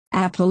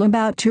Apple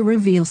about to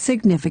reveal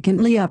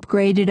significantly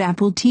upgraded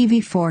Apple TV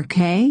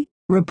 4K,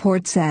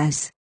 report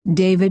says.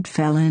 David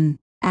Phelan.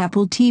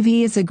 Apple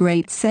TV is a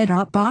great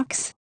set-top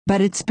box, but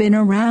it's been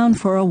around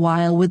for a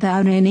while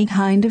without any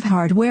kind of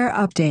hardware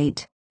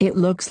update. It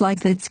looks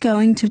like that's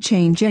going to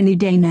change any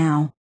day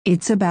now.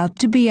 It's about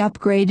to be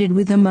upgraded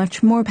with a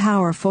much more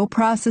powerful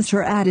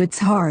processor at its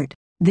heart.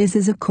 This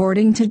is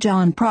according to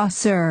Jon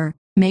Prosser,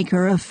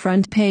 maker of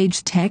Front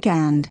Page Tech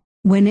and,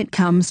 when it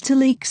comes to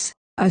leaks,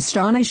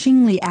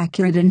 astonishingly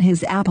accurate in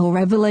his Apple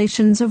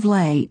revelations of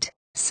late.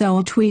 So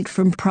a tweet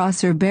from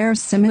Prosser bears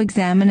some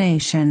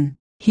examination.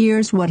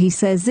 Here's what he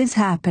says is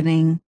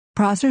happening.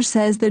 Prosser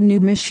says the new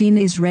machine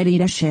is ready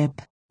to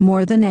ship.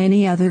 More than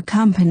any other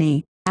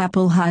company,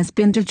 Apple has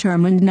been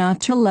determined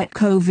not to let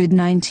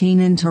COVID-19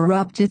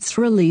 interrupt its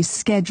release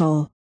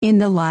schedule. In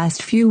the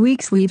last few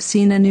weeks we've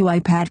seen a new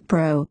iPad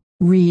Pro.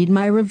 Read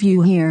my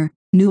review here.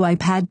 New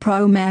iPad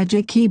Pro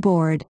Magic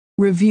Keyboard.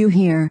 Review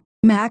here.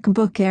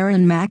 MacBook Air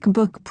and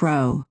MacBook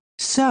Pro.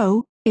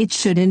 So, it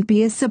shouldn't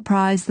be a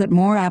surprise that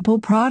more Apple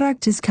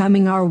product is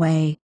coming our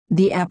way.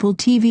 The Apple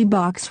TV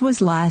box was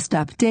last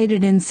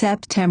updated in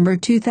September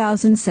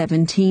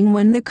 2017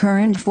 when the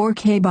current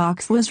 4K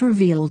box was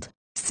revealed.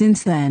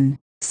 Since then,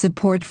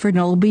 support for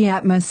Dolby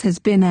Atmos has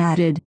been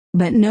added,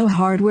 but no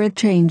hardware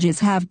changes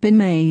have been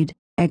made.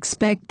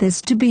 Expect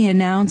this to be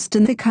announced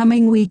in the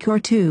coming week or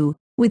two,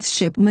 with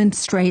shipment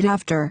straight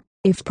after,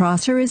 if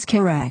Prosser is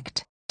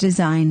correct.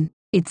 Design.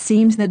 It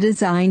seems the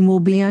design will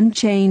be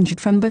unchanged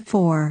from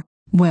before.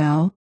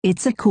 Well,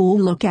 it's a cool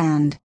look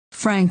and,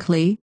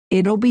 frankly,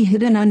 it'll be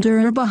hidden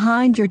under or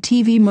behind your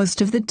TV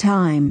most of the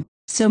time,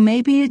 so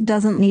maybe it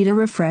doesn't need a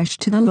refresh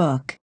to the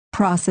look.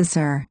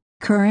 Processor.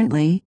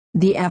 Currently,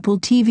 the Apple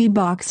TV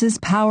box is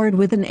powered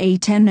with an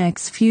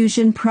A10X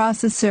Fusion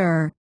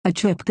processor, a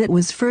chip that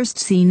was first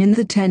seen in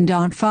the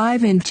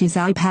 10.5 inches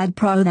iPad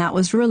Pro that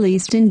was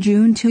released in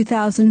June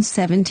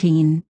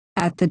 2017.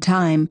 At the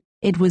time,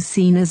 it was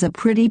seen as a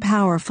pretty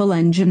powerful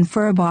engine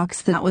for a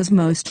box that was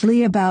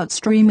mostly about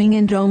streaming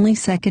and only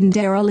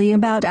secondarily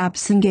about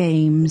apps and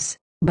games.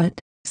 But,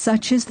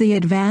 such is the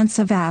advance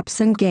of apps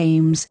and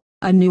games,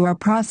 a newer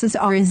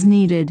processor is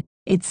needed,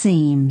 it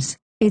seems.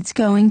 It's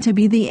going to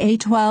be the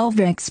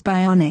A12X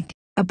Bionic,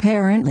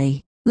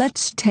 apparently.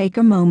 Let's take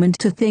a moment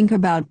to think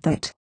about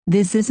that.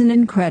 This is an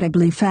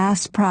incredibly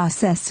fast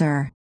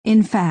processor.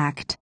 In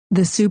fact,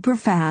 the super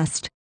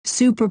fast,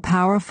 super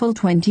powerful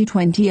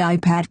 2020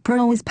 iPad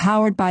Pro is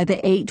powered by the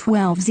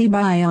A12Z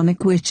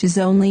Bionic, which is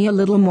only a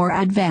little more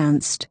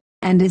advanced,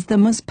 and is the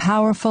most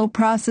powerful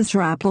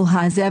processor Apple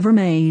has ever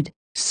made.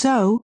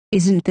 So,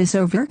 isn't this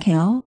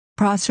overkill?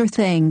 Prosser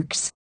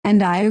thinks,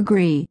 and I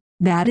agree,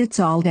 that it's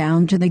all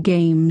down to the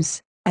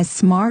games. As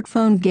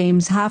smartphone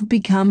games have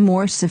become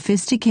more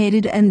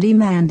sophisticated and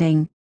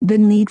demanding, the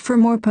need for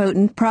more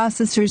potent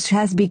processors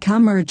has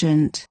become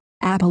urgent.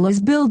 Apple is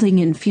building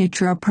in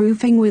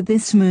future-proofing with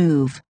this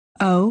move.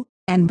 Oh,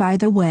 and by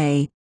the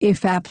way,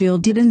 if Apple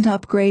didn't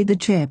upgrade the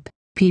chip,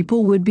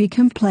 people would be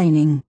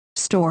complaining.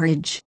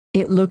 Storage.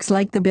 It looks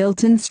like the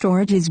built-in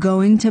storage is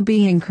going to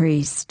be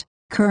increased.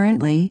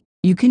 Currently,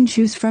 you can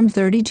choose from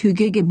 32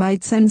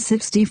 GB and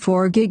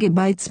 64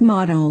 GB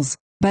models,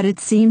 but it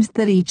seems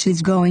that each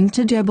is going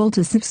to double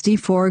to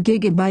 64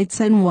 GB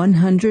and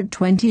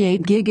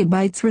 128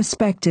 GB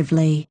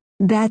respectively.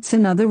 That's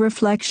another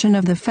reflection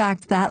of the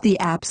fact that the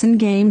apps and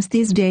games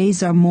these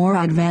days are more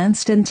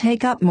advanced and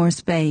take up more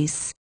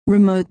space.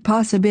 Remote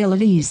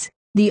possibilities.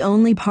 The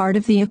only part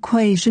of the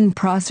equation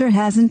Prosser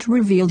hasn't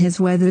revealed is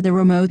whether the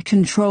remote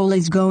control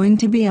is going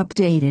to be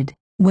updated.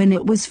 When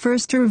it was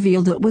first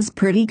revealed, it was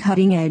pretty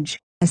cutting edge,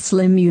 a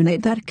slim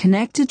unit that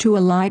connected to a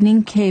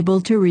lightning cable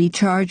to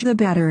recharge the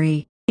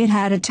battery. It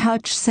had a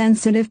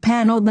touch-sensitive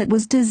panel that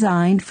was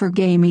designed for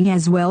gaming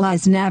as well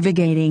as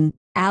navigating,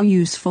 a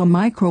useful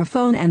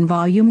microphone and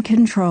volume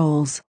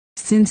controls.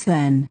 Since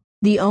then,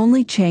 the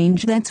only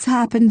change that's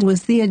happened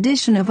was the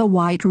addition of a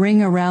white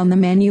ring around the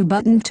menu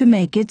button to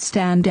make it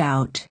stand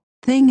out.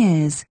 Thing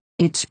is,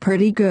 it's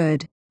pretty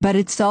good, but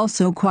it's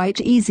also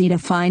quite easy to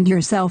find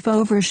yourself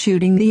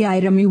overshooting the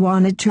item you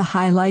wanted to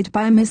highlight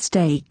by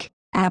mistake.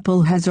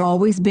 Apple has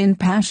always been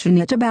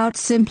passionate about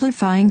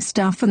simplifying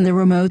stuff, and the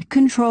remote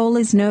control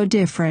is no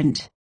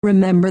different.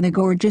 Remember the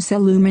gorgeous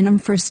aluminum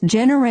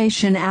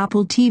first-generation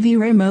Apple TV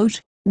remote?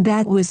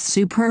 That was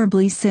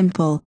superbly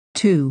simple,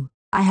 too.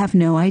 I have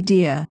no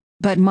idea,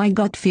 but my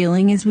gut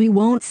feeling is we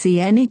won't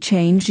see any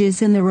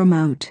changes in the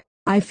remote.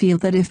 I feel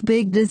that if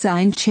big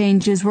design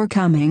changes were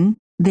coming,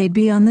 they'd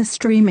be on the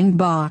streaming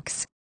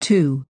box,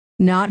 too,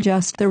 not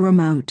just the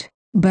remote.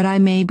 But I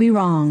may be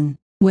wrong.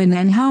 When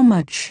and how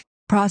much?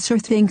 Prosser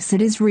thinks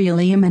it is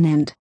really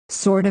imminent,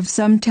 sort of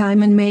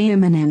sometime in May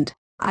imminent.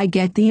 I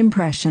get the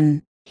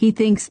impression he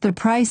thinks the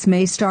price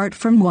may start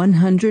from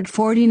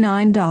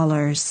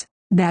 $149.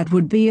 That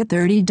would be a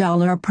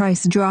 $30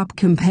 price drop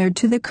compared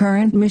to the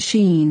current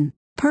machine.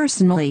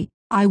 Personally,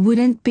 I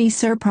wouldn't be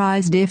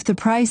surprised if the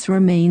price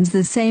remains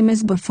the same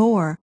as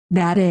before,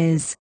 that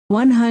is,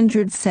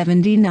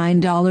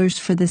 $179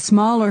 for the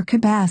smaller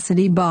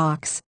capacity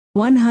box.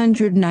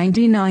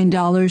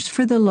 $199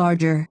 for the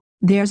larger.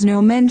 There's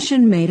no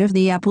mention made of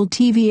the Apple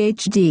TV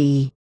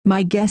HD.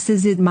 My guess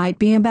is it might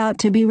be about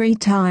to be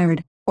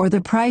retired, or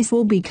the price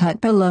will be cut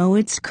below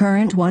its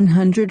current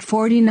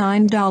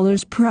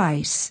 $149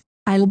 price.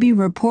 I'll be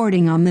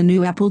reporting on the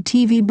new Apple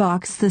TV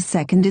box the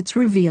second it's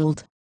revealed.